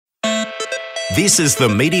This is the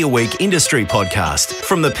Media Week Industry Podcast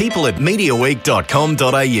from the people at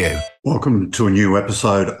MediaWeek.com.au. Welcome to a new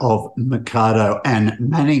episode of Mercado and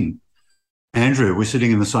Manning. Andrew, we're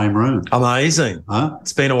sitting in the same room. Amazing. Huh?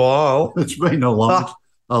 It's been a while. It's been a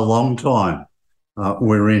long time.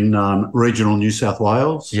 We're in regional New South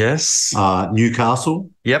Wales. Yes.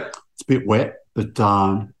 Newcastle. Yep. It's a bit wet, but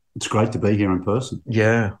it's great to be here in person.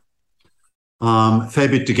 Yeah. Fair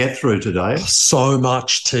bit to get through today. So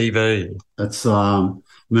much TV. It's. I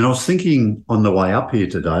was thinking on the way up here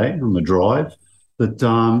today on the drive that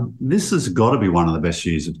this has got to be one of the best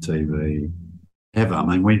years of TV ever. I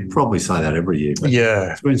mean, we probably say that every year, but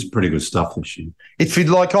Yeah. it's been some pretty good stuff this year. If you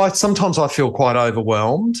like, sometimes I feel quite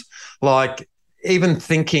overwhelmed. Like even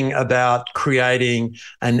thinking about creating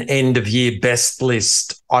an end of year best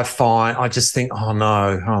list, I just think, oh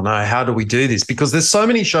no, how do we do this? Because there's so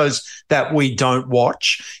many shows that we don't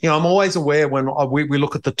watch. You know, I'm always aware when we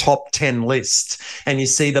look at the top 10 lists and you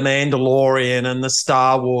see The Mandalorian and the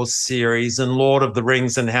Star Wars series and Lord of the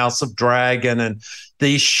Rings and House of Dragon and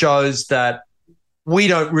these shows that we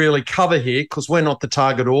don't really cover here because we're not the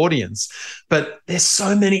target audience. But there's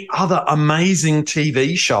so many other amazing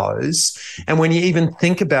TV shows. And when you even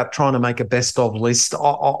think about trying to make a best of list,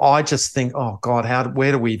 I just think, oh, God,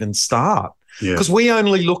 where do we even start? Because we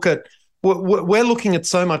only look at, we're looking at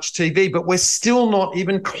so much TV, but we're still not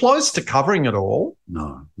even close to covering it all.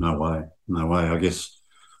 No way. I guess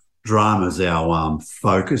drama's our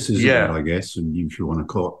focus, isn't it, I guess? And if you want to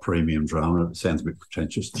call it premium drama, it sounds a bit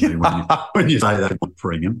pretentious to me when you say that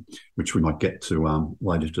premium, which we might get to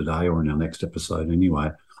later today or in our next episode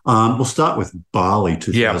anyway. We'll start with Bali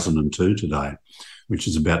 2002 today, which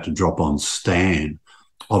is about to drop on Stan.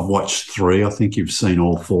 I've watched 3. I think you've seen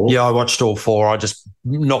all 4. Yeah, I watched all 4. I just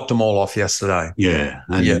knocked them all off yesterday. Yeah.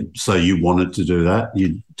 And so you wanted to do that?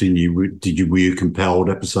 Were you compelled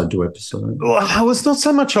episode to episode? Well, I was not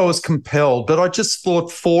so much I was compelled, but I just thought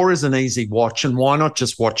 4 is an easy watch and why not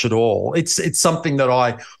just watch it all? It's something that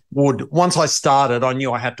I would, once I started, I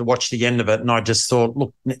knew I had to watch the end of it and I just thought,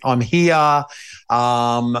 look, I'm here.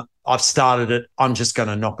 I've started it. I'm just going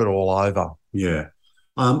to knock it all over. Yeah.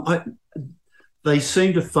 They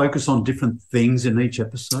seem to focus on different things in each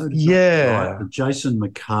episode. Yeah. Right? The Jason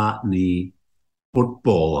McCartney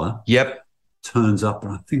footballer turns up,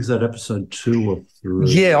 and I think it's that episode 2 or 3.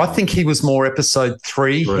 Yeah, I think he was more episode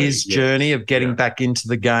 3, his journey of getting back into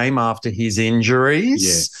the game after his injuries.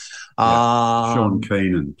 Yes. Sean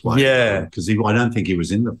Keenan played because I don't think he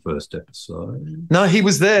was in the first episode. No, he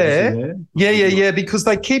was there. Was he there? Yeah, because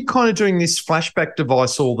they keep kind of doing this flashback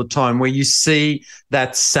device all the time where you see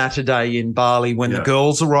that Saturday in Bali when the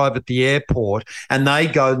girls arrive at the airport and they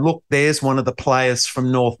go, look, there's one of the players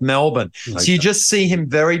from North Melbourne. Okay. So you just see him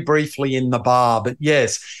very briefly in the bar. But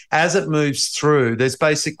yes, as it moves through, there's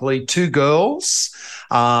basically 2 girls.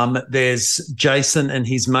 There's Jason and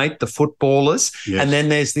his mate, the footballers, and then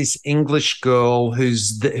there's this English girl who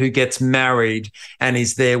gets married and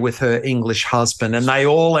is there with her English husband, and they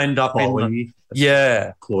all end up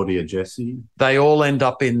Claudia Jessie. They all end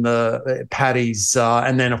up in the Paddy's,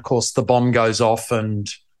 and then of course the bomb goes off, and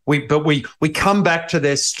we come back to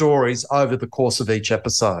their stories over the course of each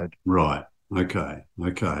episode. Right. Okay.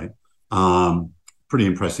 Pretty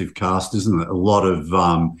impressive cast, isn't it? A lot of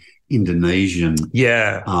Indonesian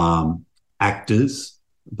actors.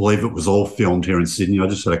 I believe it was all filmed here in Sydney. I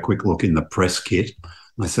just had a quick look in the press kit.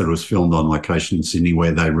 They said it was filmed on location in Sydney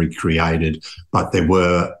where they recreated, but there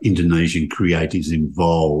were Indonesian creatives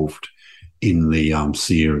involved in the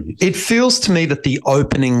series. It feels to me that the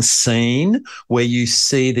opening scene where you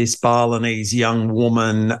see this Balinese young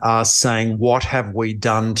woman saying, what have we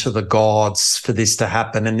done to the gods for this to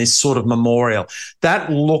happen, and this sort of memorial,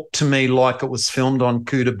 that looked to me like it was filmed on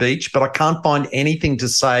Kuta Beach, but I can't find anything to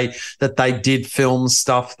say that they did film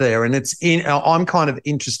stuff there. And I'm kind of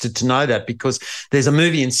interested to know that because there's a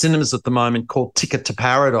movie in cinemas at the moment called Ticket to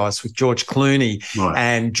Paradise with George Clooney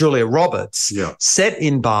and Julia Roberts, set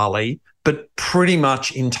in Bali, but pretty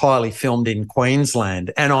much entirely filmed in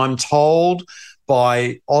Queensland. And I'm told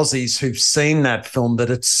by Aussies who've seen that film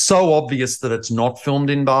that it's so obvious that it's not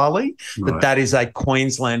filmed in Bali, that is a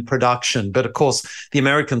Queensland production. But, of course, the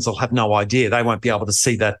Americans will have no idea. They won't be able to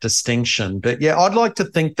see that distinction. But, yeah, I'd like to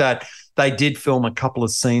think that they did film a couple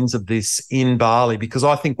of scenes of this in Bali because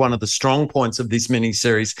I think one of the strong points of this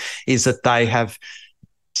miniseries is that they have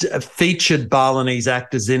featured Balinese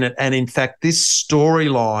actors in it. And in fact, this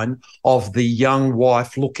storyline of the young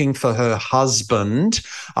wife looking for her husband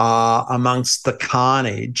amongst the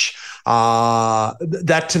carnage,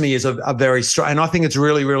 that to me is a very strong, and I think it's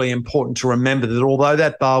really, really important to remember that although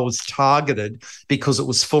that bar was targeted because it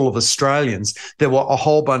was full of Australians, there were a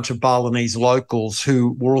whole bunch of Balinese locals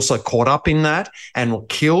who were also caught up in that and were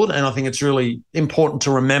killed. And I think it's really important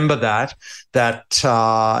to remember that,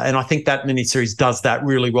 and I think that miniseries does that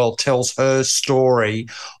really well, tells her story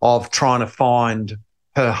of trying to find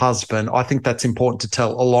her husband. I think that's important to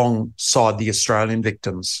tell alongside the Australian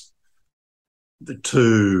victims. The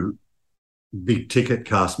two big ticket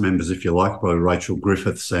cast members, if you like, by Rachel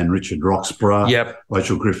Griffiths and Richard Roxburgh. Yep.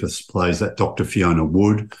 Rachel Griffiths plays that Dr. Fiona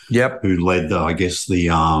Wood. Yep. Who led the what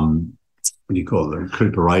do you call it, the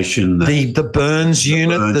recuperation? The burns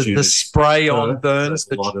unit, the spray on burns.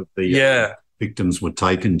 A lot of the victims were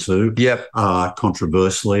taken to. Yep.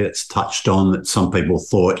 Controversially, it's touched on that some people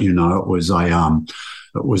thought, it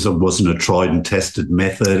wasn't a tried and tested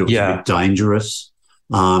method. It was a bit dangerous.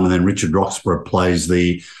 And then Richard Roxburgh plays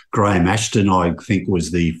the Graham Ashton, I think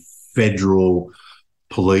was the federal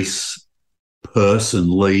police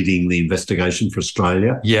person leading the investigation for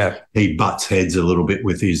Australia. Yeah. He butts heads a little bit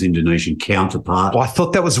with his Indonesian counterpart. Well, I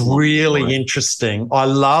thought that was really interesting. I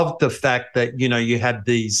loved the fact that, you had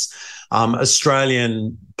these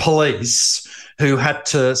Australian police who had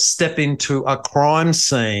to step into a crime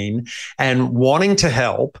scene and wanting to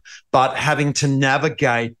help, but having to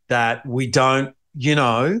navigate that we've got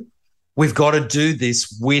to do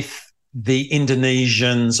this with the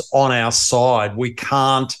Indonesians on our side. We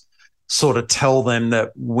can't sort of tell them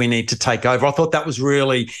that we need to take over. I thought that was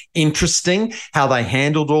really interesting how they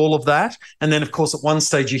handled all of that. And then, of course, at one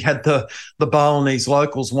stage you had the Balinese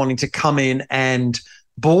locals wanting to come in and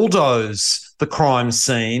bulldoze the crime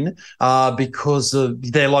scene because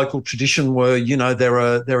of their local tradition were, there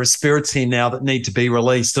are spirits here now that need to be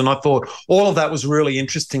released. And I thought all of that was really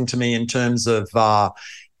interesting to me in terms of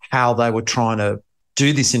how they were trying to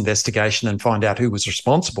do this investigation and find out who was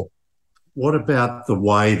responsible. What about the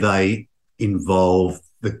way they involved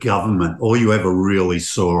the government? All you ever really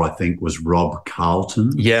saw, I think, was Rob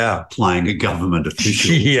Carlton playing a government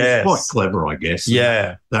official. Yes. Quite clever, I guess.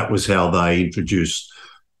 Yeah. That was how they introduced,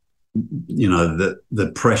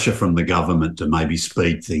 the pressure from the government to maybe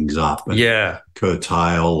speed things up and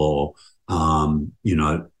curtail or,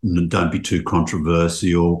 don't be too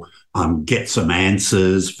controversial, get some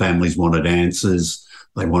answers. Families wanted answers.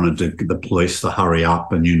 They wanted the police to hurry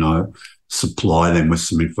up and, supply them with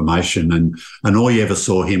some information. And all you ever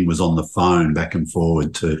saw him was on the phone back and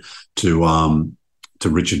forward to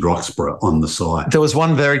Richard Roxburgh on the side. There was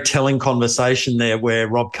one very telling conversation there where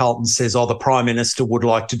Rob Carlton says, the Prime Minister would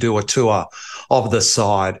like to do a tour of the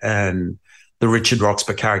side, and the Richard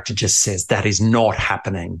Roxburgh character just says, that is not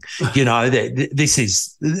happening. This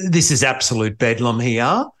is absolute bedlam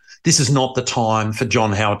here. This is not the time for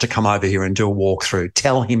John Howard to come over here and do a walkthrough.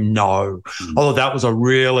 Tell him no. Although that was a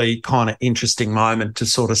really kind of interesting moment to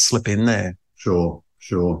sort of slip in there. Sure.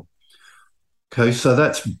 Okay, so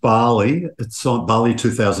that's Bali. It's on Bali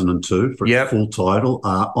 2002 for its full title.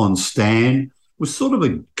 On Stan, it was sort of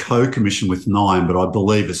a co-commission with Nine, but I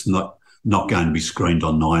believe it's not going to be screened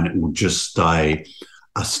on Nine. It will just stay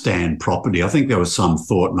a Stan property. I think there was some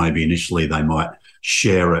thought maybe initially they might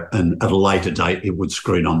share it, and at a later date it would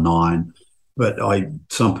screen on Nine. But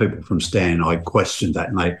some people from Stan, I questioned that,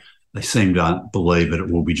 and they seem to believe that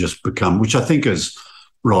it will be just become, which I think is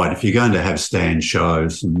right. If you're going to have Stan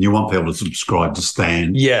shows and you want people to subscribe to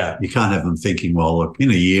Stan, you can't have them thinking, well, look,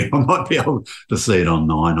 in a year I might be able to see it on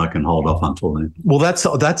Nine. I can hold off until then. Well, that's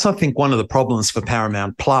I think one of the problems for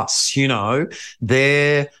Paramount Plus.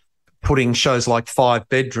 They're putting shows like Five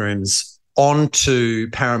Bedrooms onto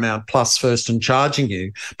Paramount Plus first and charging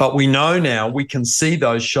you. But we know now we can see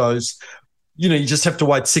those shows, you just have to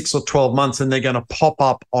wait 6 or 12 months and they're going to pop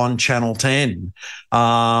up on Channel 10,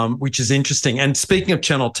 which is interesting. And speaking of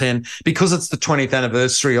Channel 10, because it's the 20th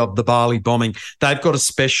anniversary of the Bali bombing, they've got a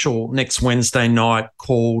special next Wednesday night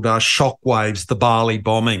called Shockwaves, the Bali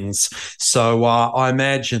bombings. So I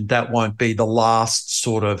imagine that won't be the last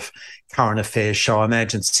sort of current affairs show. I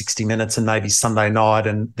imagine 60 Minutes and maybe Sunday night,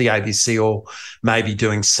 and the ABC or maybe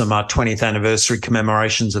doing some 20th anniversary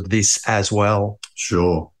commemorations of this as well.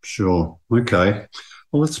 Sure. Okay.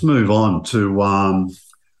 Well, let's move on to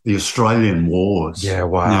the Australian Wars. Yeah,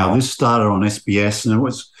 wow. Now, this started on SBS, and it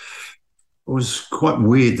was quite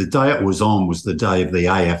weird. The day it was on was the day of the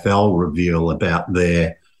AFL reveal about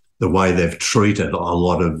the way they've treated a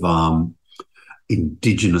lot of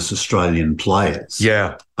Indigenous Australian players.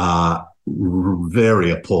 Yeah.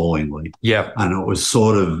 very appallingly. Yeah. And it was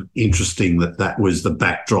sort of interesting that was the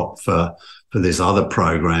backdrop for this other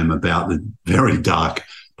program about the very dark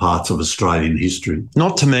parts of Australian history.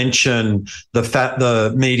 Not to mention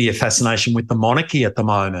the media fascination with the monarchy at the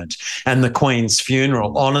moment and the Queen's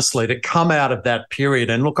funeral. Honestly, to come out of that period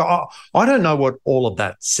and look, I don't know what all of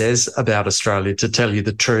that says about Australia, to tell you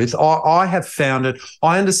the truth. I have found it.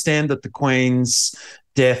 I understand that the Queen's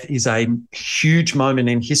death is a huge moment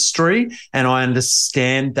in history, and I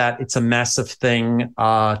understand that it's a massive thing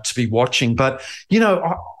to be watching. But,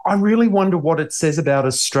 I really wonder what it says about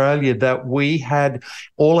Australia that we had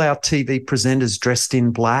all our TV presenters dressed in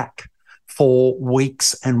black for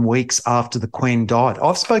weeks and weeks after the Queen died.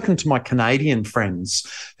 I've spoken to my Canadian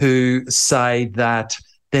friends who say that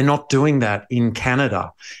they're not doing that in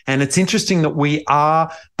Canada. And it's interesting that we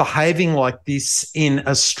are behaving like this in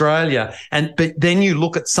Australia. But then you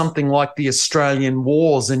look at something like the Australian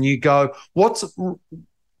Wars and you go, what's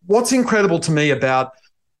incredible to me about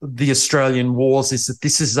the Australian Wars is that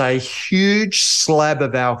this is a huge slab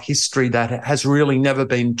of our history that has really never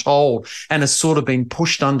been told and has sort of been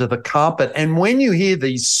pushed under the carpet. And when you hear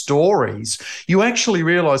these stories, you actually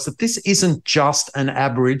realise that this isn't just an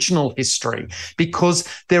Aboriginal history, because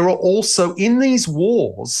there are also, in these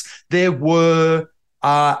wars, there were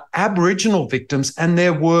Aboriginal victims and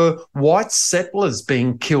there were white settlers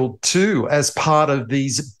being killed too as part of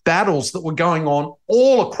these battles that were going on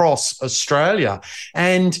all across Australia.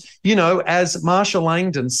 And, as Marsha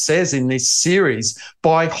Langdon says in this series,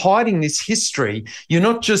 by hiding this history, you're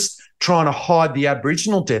not just trying to hide the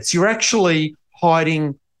Aboriginal deaths, you're actually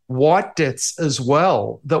hiding white deaths as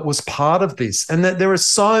well that was part of this. And that there are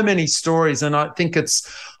so many stories, and I think it's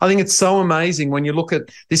so amazing when you look at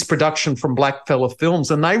this production from Blackfella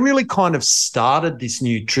Films, and they really kind of started this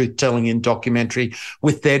new truth-telling in documentary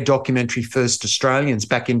with their documentary First Australians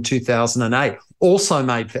back in 2008, also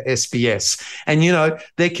made for SBS. And,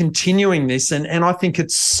 they're continuing this, and I think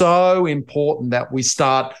it's so important that we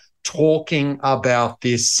start talking about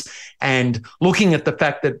this and looking at the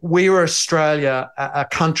fact that we're Australia, a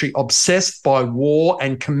country obsessed by war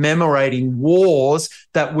and commemorating wars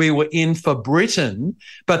that we were in for Britain.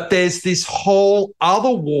 But there's this whole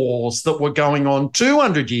other wars that were going on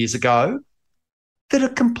 200 years ago that are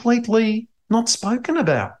completely not spoken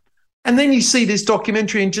about. And then you see this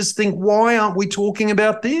documentary and just think, why aren't we talking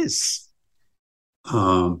about this?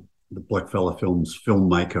 The Blackfella Films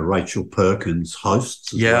filmmaker Rachel Perkins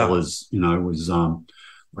hosts, as well as, was,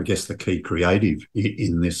 I guess, the key creative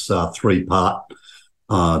in this three-part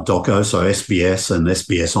doco. So SBS and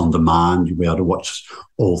SBS On Demand, you'll be able to watch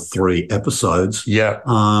all 3 episodes. Yeah.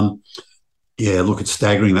 Look, it's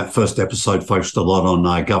staggering. That first episode focused a lot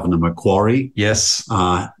on Governor Macquarie. Yes.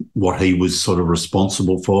 What he was sort of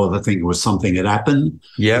responsible for. I think it was something that happened.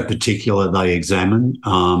 Yeah. In particular, they examined.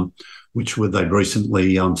 They'd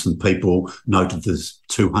recently, some people noted this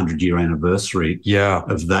 200-year anniversary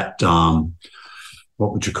of that,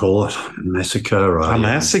 what would you call it, massacre? A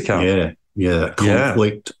massacre.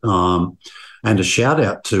 Conflict. And a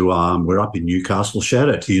shout-out to, we're up in Newcastle,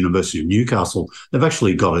 shout-out to the University of Newcastle. They've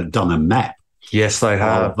actually done a map. Yes, they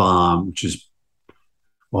have. Which is,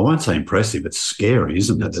 well, I won't say impressive, it's scary,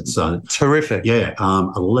 isn't it? It's terrific. Yeah,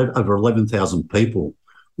 over 11,000 people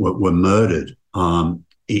were murdered.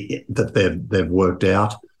 That they've worked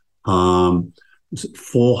out.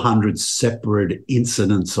 400 separate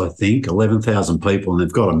incidents, I think, 11,000 people, and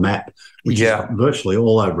they've got a map, which is virtually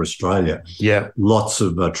all over Australia. Yeah. Lots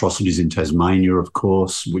of atrocities in Tasmania, of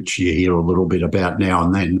course, which you hear a little bit about now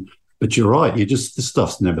and then. But you're right, this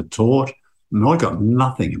stuff's never taught. And I got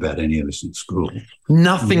nothing about any of this in school.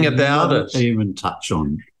 Nothing about it. Even touch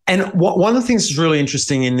on. And one of the things that's really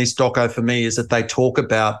interesting in this doco for me is that they talk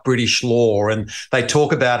about British law, and they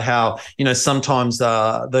talk about how, sometimes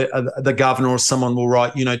the governor or someone will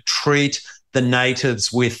write, treat the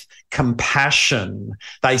natives with compassion.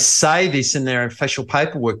 They say this in their official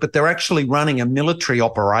paperwork, but they're actually running a military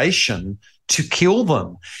operation to kill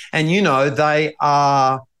them. And, they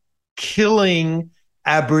are killing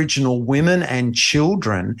Aboriginal women and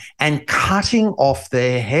children and cutting off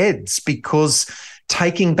their heads, because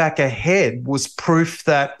taking back a head was proof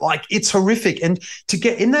that, it's horrific. And to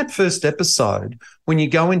get in that first episode, when you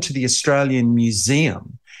go into the Australian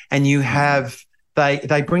Museum and you have,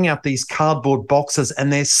 they bring out these cardboard boxes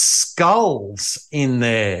and there's skulls in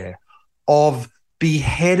there of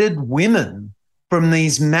beheaded women from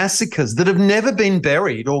these massacres that have never been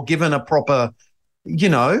buried or given a proper,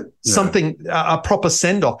 a proper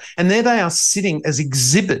send-off. And there they are sitting as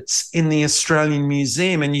exhibits in the Australian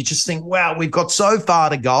Museum. And you just think, wow, we've got so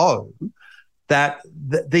far to go that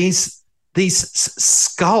these these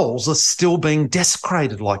skulls are still being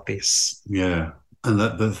desecrated like this. Yeah. And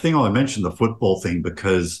the thing I mentioned, the football thing,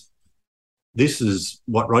 because this is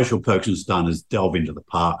what Rachel Perkins done is delve into the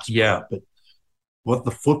past. Yeah. Right? But what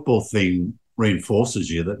the football thing reinforces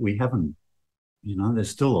you that we haven't, there's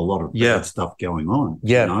still a lot of bad stuff going on.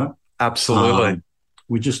 Yeah, absolutely.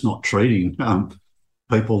 We're just not treating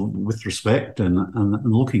people with respect and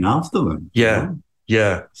looking after them. Yeah.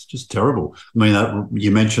 Yeah. It's just terrible. I mean,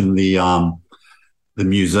 you mentioned the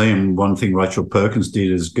museum. One thing Rachel Perkins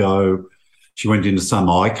did is she went into some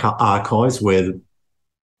archives where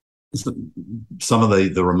some of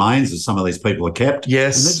the remains of some of these people are kept.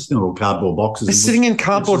 Yes. And they're just in little cardboard boxes. They're sitting in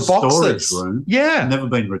cardboard boxes. Storage room. Yeah. Never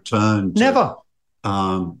been returned. Never.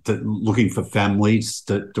 Looking for families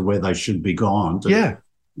to where they should be gone.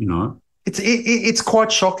 It's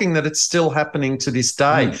quite shocking that it's still happening to this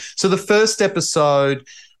day. So the first episode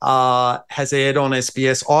has aired on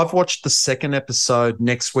SBS. I've watched the second episode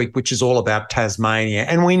next week, which is all about Tasmania.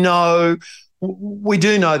 And we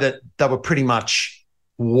do know that they were pretty much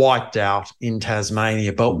wiped out in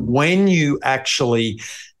Tasmania. But when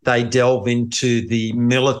they delve into the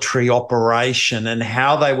military operation and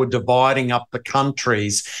how they were dividing up the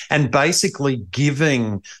countries and basically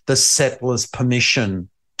giving the settlers permission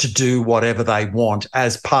to do whatever they want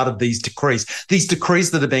as part of these decrees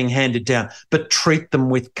that are being handed down, but treat them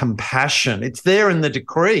with compassion. It's there in the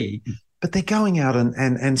decree, but they're going out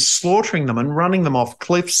and slaughtering them and running them off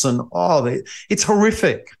cliffs and, it's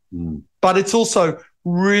horrific. But it's also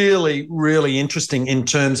really, really interesting in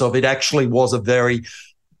terms of it actually was a very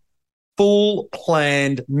full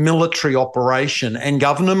planned military operation, and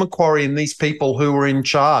Governor Macquarie and these people who were in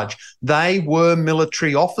charge, they were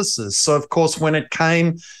military officers. So, of course, when it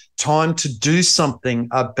came time to do something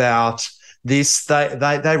about this,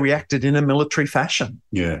 they reacted in a military fashion.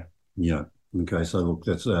 Yeah. Okay, so look,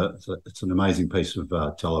 it's an amazing piece of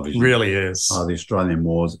television. It really is. The Australian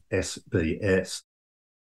Wars, SBS.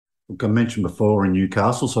 Look, I mentioned before in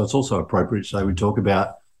Newcastle, so it's also appropriate to say we talk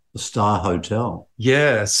about the Star Hotel.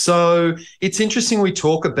 Yeah, so it's interesting we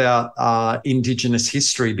talk about Indigenous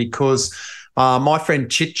history because my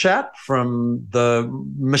friend Chit Chat from the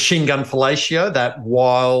Machine Gun Fellatio, that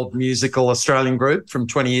wild musical Australian group from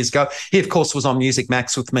 20 years ago, he, of course, was on Music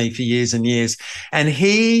Max with me for years and years. And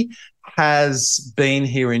he has been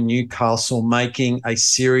here in Newcastle making a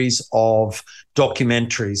series of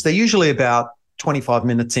documentaries. They're usually about 25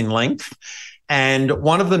 minutes in length. And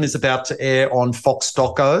one of them is about to air on Fox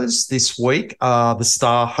Docos this week, the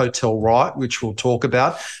Star Hotel Riot, which we'll talk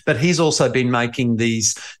about. But he's also been making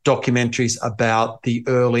these documentaries about the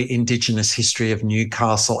early Indigenous history of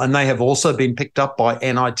Newcastle. And they have also been picked up by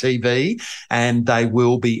NITV and they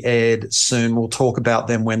will be aired soon. We'll talk about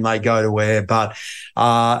them when they go to air. But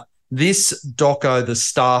this doco, the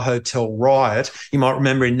Star Hotel Riot, you might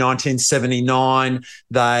remember in 1979,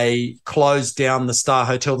 they closed down the Star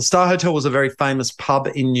Hotel. The Star Hotel was a very famous pub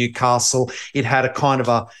in Newcastle. It had a kind of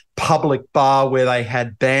a public bar where they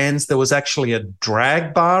had bands. There was actually a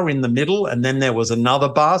drag bar in the middle, and then there was another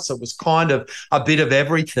bar. So it was kind of a bit of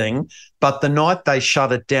everything. But the night they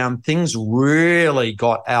shut it down, things really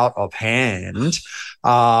got out of hand,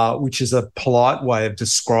 which is a polite way of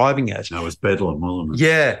describing it. That was bedlam, wasn't it?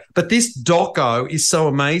 Yeah. But this doco is so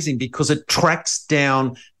amazing because it tracks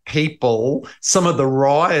down people, some of the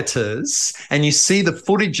rioters, and you see the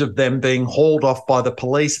footage of them being hauled off by the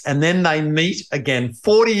police, and then they meet again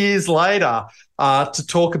 40 years later to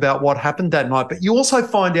talk about what happened that night. But you also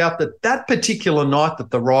find out that particular night that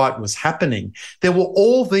the riot was happening, there were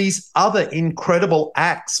all these other incredible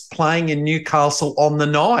acts playing in Newcastle on the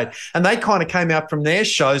night, and they kind of came out from their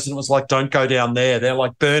shows and it was like, don't go down there. They're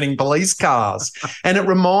like burning police cars. And it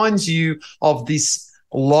reminds you of this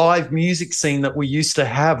live music scene that we used to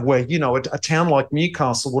have where, a town like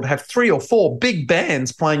Newcastle would have 3 or 4 big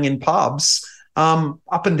bands playing in pubs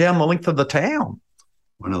up and down the length of the town.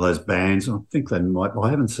 One of those bands, I think they might, I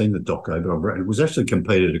haven't seen the doco, but it was actually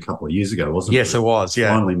competed a couple of years ago, wasn't it? Yes, it was, yeah.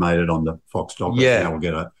 Finally made it on the Fox doco. Yeah. Now we'll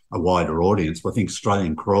get a wider audience. But I think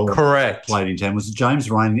Australian Crawl Correct. played in town. Was it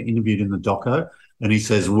James Rain interviewed in the doco? And he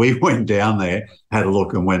says, we went down there, had a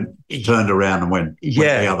look and turned around and went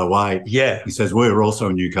the other way. Yeah. He says, we were also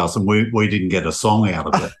in Newcastle and we didn't get a song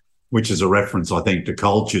out of it, which is a reference, I think, to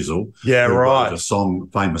Cole Chisel. Yeah, who right. wrote a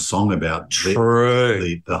famous song about True.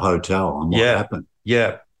 the hotel and what happened.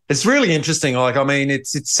 Yeah. It's really interesting.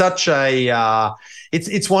 It's such a,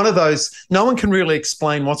 it's one of those, no one can really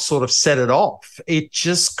explain what sort of set it off. It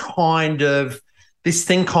just this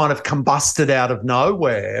thing kind of combusted out of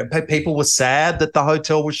nowhere. People were sad that the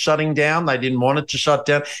hotel was shutting down. They didn't want it to shut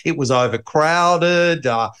down. It was overcrowded.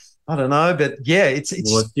 I don't know, but yeah,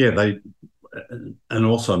 and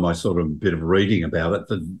also my sort of bit of reading about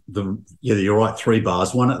it. You're right. 3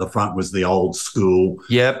 bars. One at the front was the old school.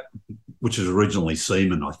 Yep. Which is originally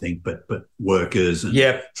seamen, I think, but workers and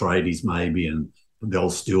tradies maybe, and the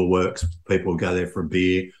old steelworks people go there for a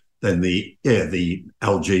beer. Then the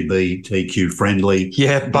LGBTQ friendly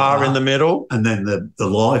bar in the middle, and then the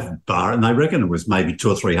live bar, and they reckon it was maybe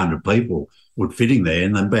 200 or 300 people would fit in there,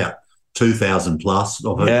 and then about 2,000 plus,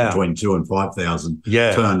 I've heard between 2,000 and 5,000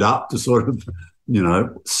 turned up to sort of,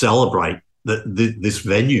 celebrate this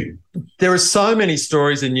venue. There are so many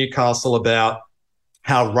stories in Newcastle about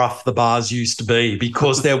how rough the bars used to be,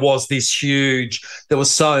 because there was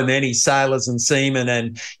so many sailors and seamen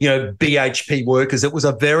and, BHP workers. It was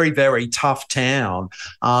a very, very tough town.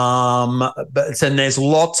 And there's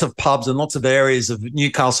lots of pubs and lots of areas of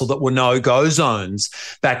Newcastle that were no-go zones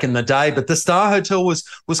back in the day. But the Star Hotel was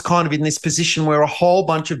kind of in this position where a whole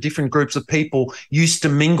bunch of different groups of people used to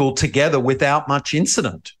mingle together without much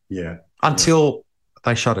incident. Yeah. Until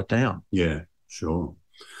they shut it down. Yeah, sure.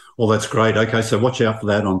 Well, that's great. Okay, so watch out for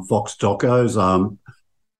that on Fox Docos.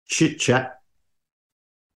 Chit Chat,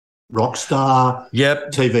 rock star,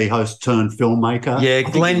 TV host turned filmmaker. Yeah,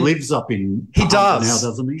 Glenn he lives up in. He does now,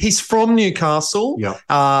 doesn't he? He's from Newcastle.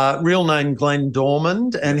 Yeah. Real name Glenn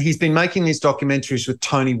Dormand, and he's been making these documentaries with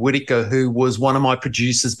Tony Whitaker, who was one of my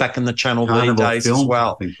producers back in the Channel V days Films, as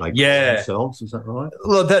well. I think they themselves, is that right?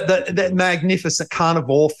 Well, that magnificent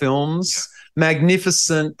Carnivore Films. Yeah.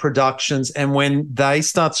 Magnificent productions, and when they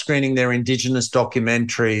start screening their Indigenous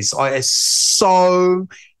documentaries, it's so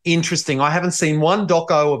interesting. I haven't seen one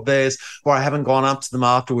doco of theirs where I haven't gone up to them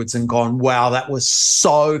afterwards and gone, wow, that was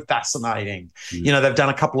so fascinating. They've done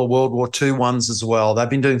a couple of World War II ones as well. They've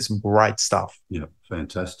been doing some great stuff. Yeah,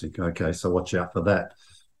 fantastic. Okay, so watch out for that.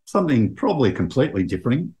 Something probably completely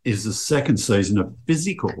different is the second season of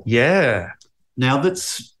Physical. Yeah. Now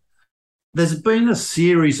there's been a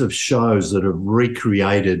series of shows that have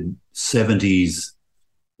recreated 70s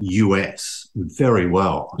US very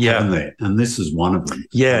well, haven't there? And this is one of them.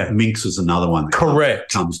 Yeah. Minx is another one that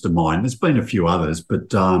comes to mind. There's been a few others, but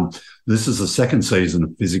this is the second season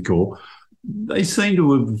of Physical. They seem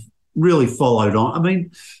to have really followed on. I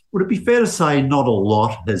mean, would it be fair to say not a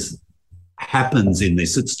lot happens in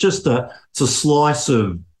this? It's just it's a slice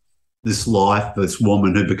of this life, this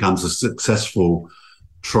woman who becomes a successful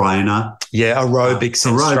trainer. Yeah, aerobics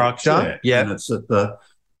instructor. Yeah. And it's at the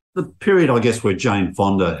period, I guess, where Jane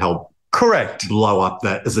Fonda helped blow up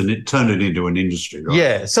that it turned it into an industry, right?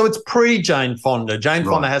 Yeah, so it's pre-Jane Fonda. Jane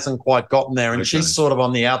Fonda hasn't quite gotten there, and she's sort of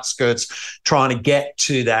on the outskirts trying to get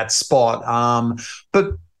to that spot.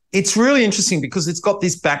 But it's really interesting because it's got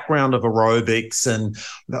this background of aerobics and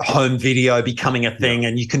home video becoming a thing,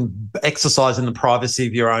 and you can exercise in the privacy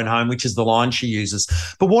of your own home, which is the line she uses.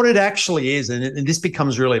 But what it actually is, and this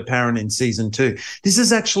becomes really apparent in season 2, this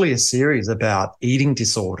is actually a series about eating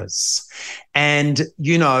disorders. And,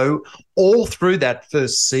 all through that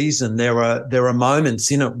first season, there are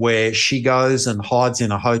moments in it where she goes and hides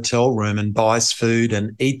in a hotel room and buys food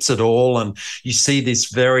and eats it all. And you see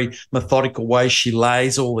this very methodical way she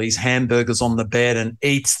lays all these hamburgers on the bed and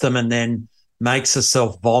eats them and then makes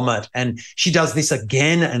herself vomit. And she does this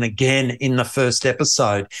again and again in the first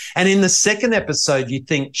episode. And in the second episode, you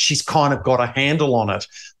think she's kind of got a handle on it.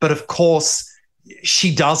 But of course,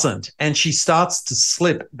 she doesn't, and she starts to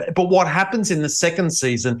slip. But what happens in the second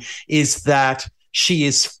season is that she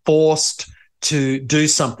is forced to do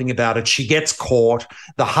something about it. She gets caught.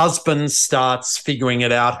 The husband starts figuring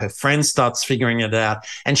it out. Her friend starts figuring it out.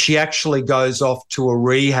 And she actually goes off to a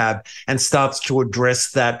rehab and starts to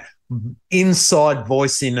address that inside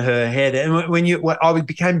voice in her head. And I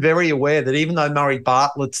became very aware that even though Murray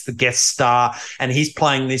Bartlett's the guest star and he's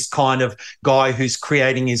playing this kind of guy who's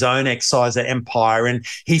creating his own exciser empire and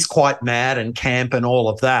he's quite mad and camp and all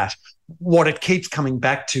of that, what it keeps coming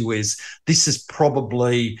back to is this is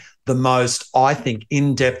probably the most, I think,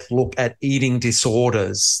 in-depth look at eating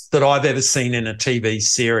disorders that I've ever seen in a TV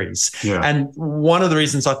series. Yeah. And one of the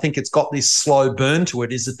reasons I think it's got this slow burn to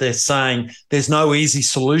it is that they're saying there's no easy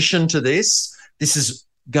solution to this. This is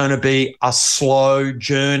going to be a slow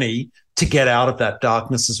journey to get out of that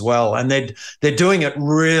darkness as well. And they're doing it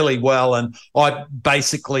really well. And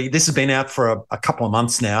this has been out for a couple of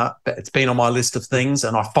months now. It's been on my list of things.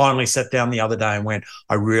 And I finally sat down the other day and went,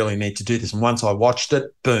 I really need to do this. And once I watched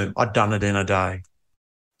it, boom, I'd done it in a day.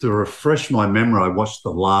 To refresh my memory, I watched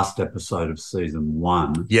the last episode of season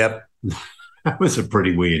 1. Yep. That was a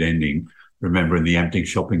pretty weird ending. Remember, in the Ampting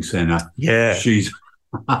Shopping Centre, she's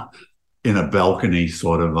in a balcony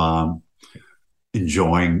sort of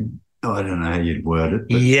enjoying I don't know how you'd word it.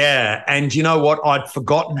 But Yeah. And you know what? I'd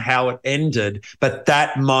forgotten how it ended, but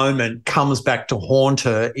that moment comes back to haunt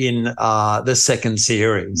her in the second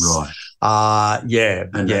series. right. Yeah.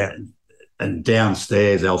 And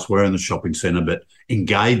downstairs, elsewhere in the shopping centre, but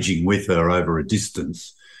engaging with her over a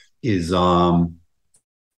distance is Paul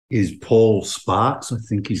Sparks, I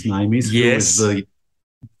think his name is. Yes. Who was the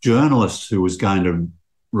journalist who was going to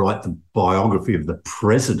write the biography of the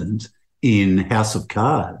president in House of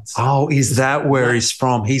Cards. Oh, is that where he's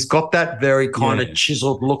from? He's got that very kind of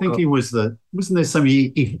chiseled look. I think he was wasn't there some,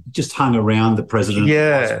 he just hung around the president, the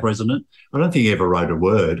vice president. I don't think he ever wrote a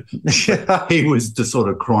word. He was to sort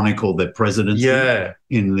of chronicle the presidency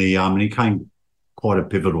in the, and he came quite a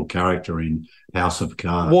pivotal character in House of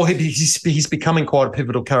Cards. Well, he's becoming quite a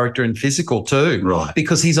pivotal character in Physical too. Right.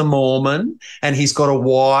 Because he's a Mormon and he's got a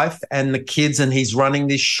wife and the kids and he's running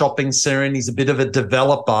this shopping center and he's a bit of a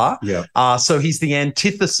developer. Yeah. So he's the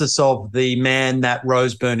antithesis of the man that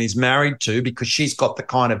Rose Byrne is married to, because she's got the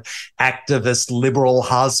kind of activist liberal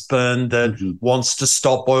husband that wants to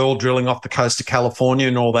stop oil drilling off the coast of California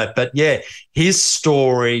and all that. But yeah, his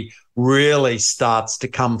story really starts to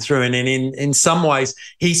come through. And in some ways,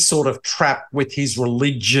 he's sort of trapped with his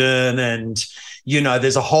religion and, you know,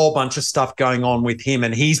 there's a whole bunch of stuff going on with him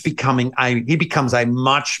and he becomes a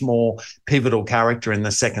much more pivotal character in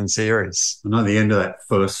the second series. And at the end of that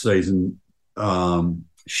first season,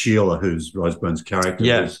 Sheila, who's Rose Byrne's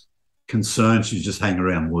character, was concerned she's just hanging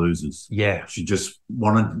around losers. Yeah. She just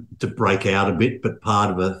wanted to break out a bit, but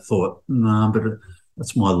part of her thought, no, but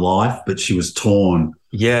that's my life. But she was torn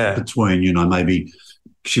between, you know, maybe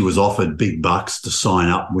she was offered big bucks to sign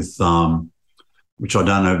up with, which I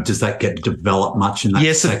don't know, does that get developed much in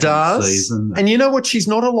that second season? And you know what? She's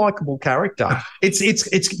not a likable character. It's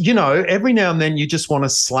you know, every now and then you just want to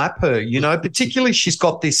slap her, you know, particularly she's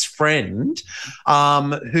got this friend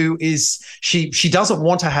who is, she doesn't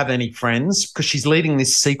want to have any friends because she's leading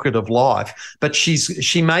this secretive life, but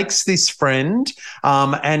she makes this friend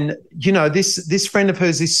and, you know, this friend of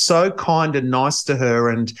hers is so kind and nice to her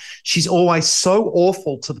and she's always so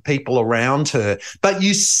awful to the people around her. But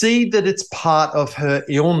you see that it's part of her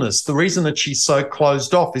illness. The reason that she's so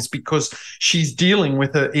closed off is because she's dealing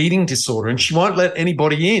with her eating disorder and she won't let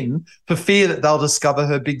anybody in for fear that they'll discover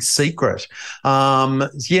her big secret.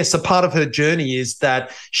 So part of her journey is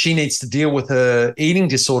that she needs to deal with her eating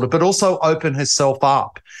disorder, but also open herself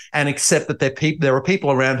up and accept that there are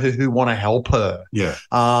people around her who want to help her. Yeah.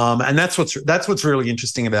 And that's what's really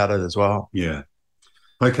interesting about it as well. Yeah.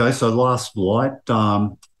 Okay, so Last Light,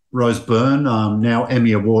 Rose Byrne, now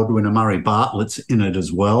Emmy Award winner Murray Bartlett's in it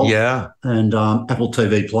as well. Yeah. And Apple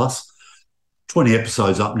TV Plus, 20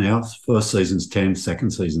 episodes up now. First season's 10,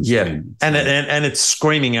 second season's 10. And it's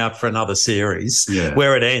screaming out for another series. Yeah.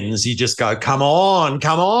 Where it ends, you just go, come on.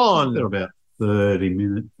 They're about 30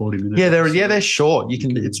 minutes, 40 minutes. Yeah, they're short.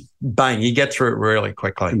 It's bang, you get through it really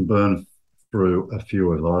quickly. You can burn through a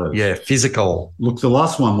few of those. Yeah, Physical. Look, the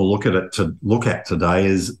last one we'll look at today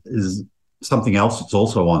is something else that's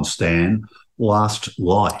also on Stan, Last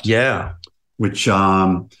Light. Yeah. Which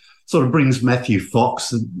sort of brings Matthew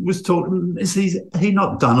Fox. Was talking, is he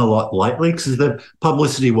not done a lot lately? Because the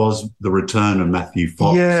publicity was the return of Matthew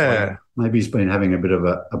Fox. Yeah. So maybe he's been having a bit of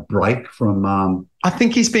a break from... I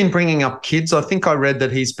think he's been bringing up kids. I think I read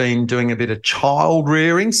that he's been doing a bit of child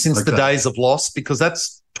rearing since the days of Lost, because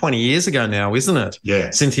that's 20 years ago now, isn't it? Yeah.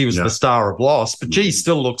 Since he was the star of Lost. But, gee, he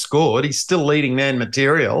still looks good. He's still leading man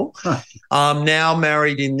material. Now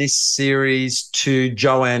married in this series to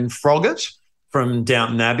Joanne Froggatt from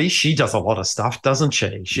Downton Abbey. She does a lot of stuff, doesn't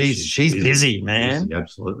she? She's busy, man. Busy,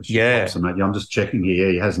 absolutely. I'm just checking here.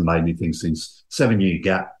 He hasn't made anything since 7-year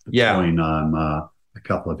gap between a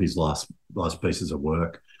couple of his last pieces of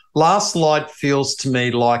work. Last Light feels to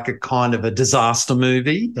me like a kind of a disaster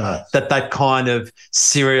movie that they kind of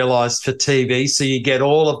serialized for TV. So you get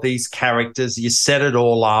all of these characters, you set it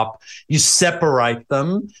all up, you separate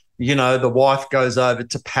them. You know, the wife goes over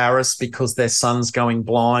to Paris because their son's going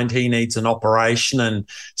blind. He needs an operation. And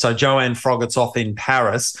so Joanne Froggatt's off in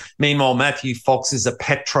Paris. Meanwhile, Matthew Fox is a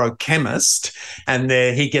petrochemist and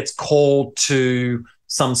he gets called to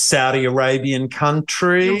some Saudi Arabian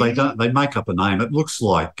country. They make up a name. It looks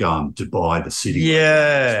like Dubai, the city.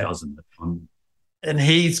 Yeah. Doesn't it? And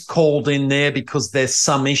he's called in there because there's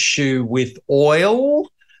some issue with oil.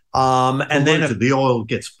 And then the oil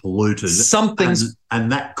gets polluted.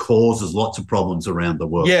 And that causes lots of problems around the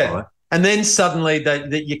world. Yeah. Right? And then suddenly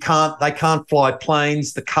they can't fly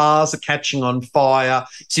planes. The cars are catching on fire.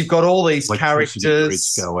 So you've got all these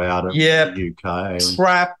characters go out of the UK.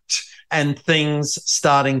 Trapped and things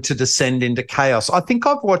starting to descend into chaos. I think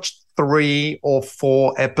I've watched 3 or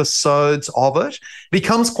 4 episodes of it. It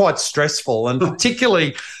becomes quite stressful, and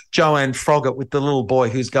particularly Joanne Froggatt with the little boy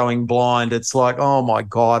who's going blind. It's like, oh my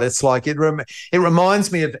God, it's like it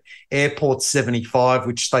reminds me of Airport 75,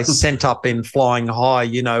 which they sent up in Flying High,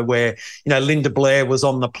 where, Linda Blair was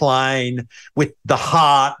on the plane with the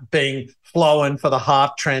heart being flown for the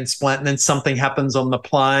heart transplant, and then something happens on the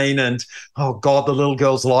plane and, oh God, the little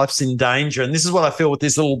girl's life's in danger. And this is what I feel with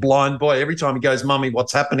this little blind boy. Every time he goes, Mummy,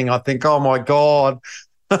 what's happening? I think, oh my God,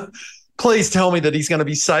 please tell me that he's going to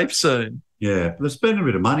be safe soon. Yeah, but they've spent a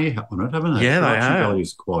bit of money on it, haven't they? Yeah, they have. The value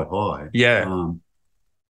is quite high. Yeah.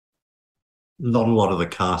 Not a lot of the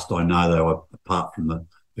cast I know, though, apart from the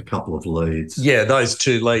couple of leads. Yeah, those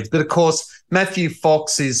 2 leads. But, of course, Matthew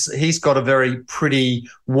Fox he's got a very pretty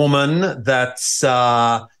woman that's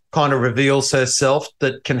kind of reveals herself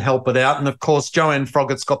that can help it out. And, of course, Joanne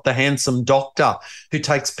Froggatt's got the handsome doctor who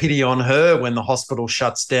takes pity on her when the hospital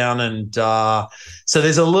shuts down. And so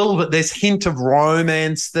there's hint of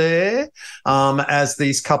romance there as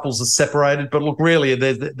these couples are separated. But, look, really,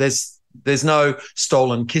 there's no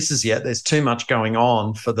stolen kisses yet. There's too much going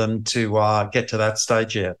on for them to get to that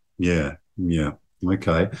stage yet. Yeah.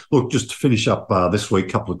 Okay. Look, just to finish up this week,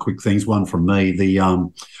 a couple of quick things. One from me.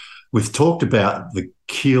 We've talked about the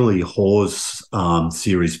Keeley Hawes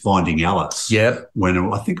series Finding Alice. Yep.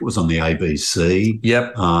 When I think it was on the ABC.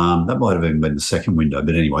 Yep. That might have even been the second window,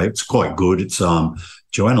 but anyway, it's quite good. It's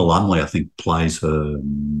Joanna Lumley, I think, plays her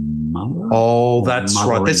mother. Oh, that's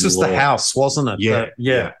right. This was the house, wasn't it?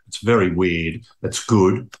 Yeah. It's very weird. It's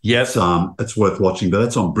good. Yes. It's worth watching, but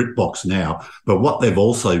that's on BritBox now. But what they've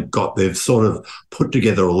also got, they've sort of put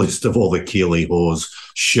together a list of all the Keeley Hawes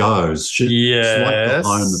shows. Yes. It's like the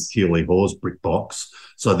home of Keeley Hawes, BritBox.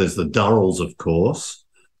 So there's the Durrells, of course.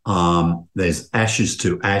 There's Ashes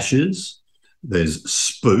to Ashes. There's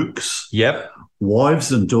Spooks. Yep.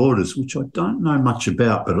 Wives and Daughters, which I don't know much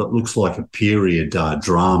about, but it looks like a period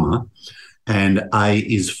drama. And A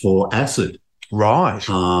is for Acid. Right.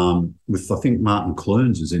 With, I think, Martin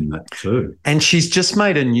Clunes is in that too. And she's just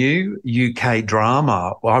made a new UK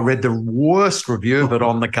drama. I read the worst review of it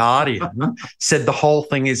on The Guardian. Said the whole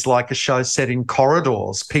thing is like a show set in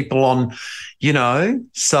corridors, people on,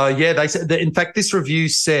 So, yeah, they said that, in fact, this review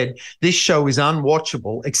said this show is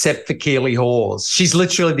unwatchable except for Keeley Hawes. She's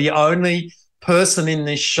literally the only person in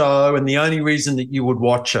this show and the only reason that you would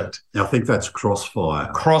watch it. I think that's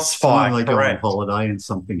Crossfire. Crossfire, they correct. go on holiday and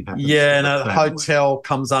something happens. Yeah, and a hotel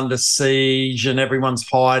comes under siege and everyone's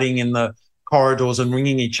hiding in the corridors and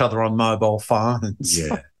ringing each other on mobile phones.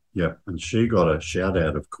 Yeah. And she got a shout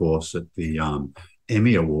out, of course, at the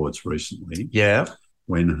Emmy Awards recently. Yeah.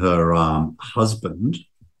 When her husband,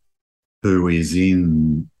 who is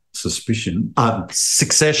in Succession.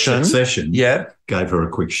 Yeah. Gave her a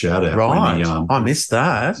quick shout out. Right. I missed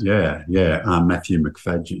that. Yeah. Matthew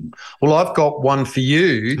McFadden. Well, I've got one for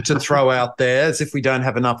you to throw out there as if we don't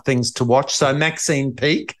have enough things to watch. So Maxine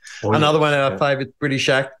Peake, another one of our favourite British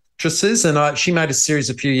actresses, and she made a series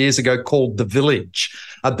a few years ago called The Village,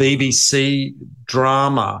 a BBC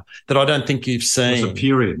drama that I don't think you've seen. It was a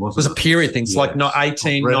period, wasn't it? It was a period thing. It's like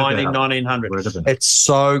 1890, 1900. It's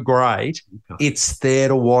so great. Okay. It's there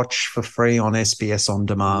to watch for free on SBS On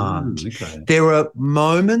Demand. Okay. There are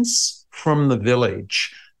moments from The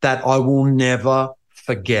Village that I will never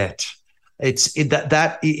forget. It's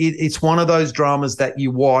one of those dramas that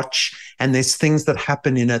you watch and there's things that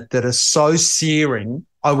happen in it that are so searing,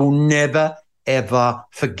 I will never, ever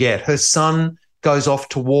forget. Her son goes off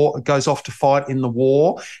to fight in the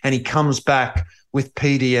war, and he comes back with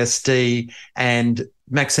PTSD, and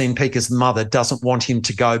Maxine Peake's mother doesn't want him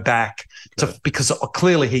to go back because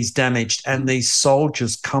clearly he's damaged, and these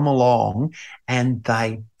soldiers come along and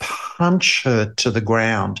they punch her to the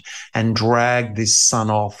ground and drag this son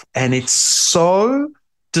off, and it's so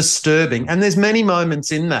disturbing, and there's many moments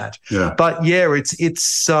in that. Yeah. But yeah,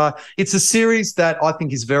 it's a series that I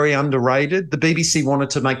think is very underrated. The BBC wanted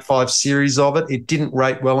to make 5 series of it. It didn't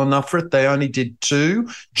rate well enough for it. They only did 2.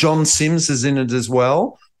 John Sims is in it as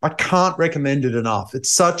well. I can't recommend it enough.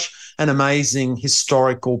 It's such an amazing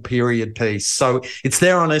historical period piece. So it's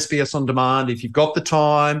there on SBS On Demand. If you've got the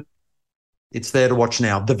time, it's there to watch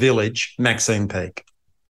now. The Village, Maxine Peake.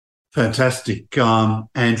 Fantastic.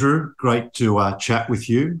 Andrew, great to chat with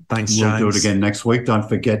you. Thanks, We'll James. do it again next week. Don't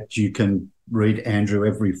forget you can read Andrew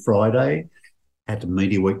every Friday at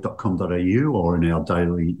MediaWeek.com.au or in our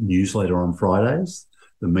daily newsletter on Fridays,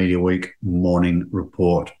 the Media Week Morning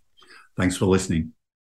Report. Thanks for listening.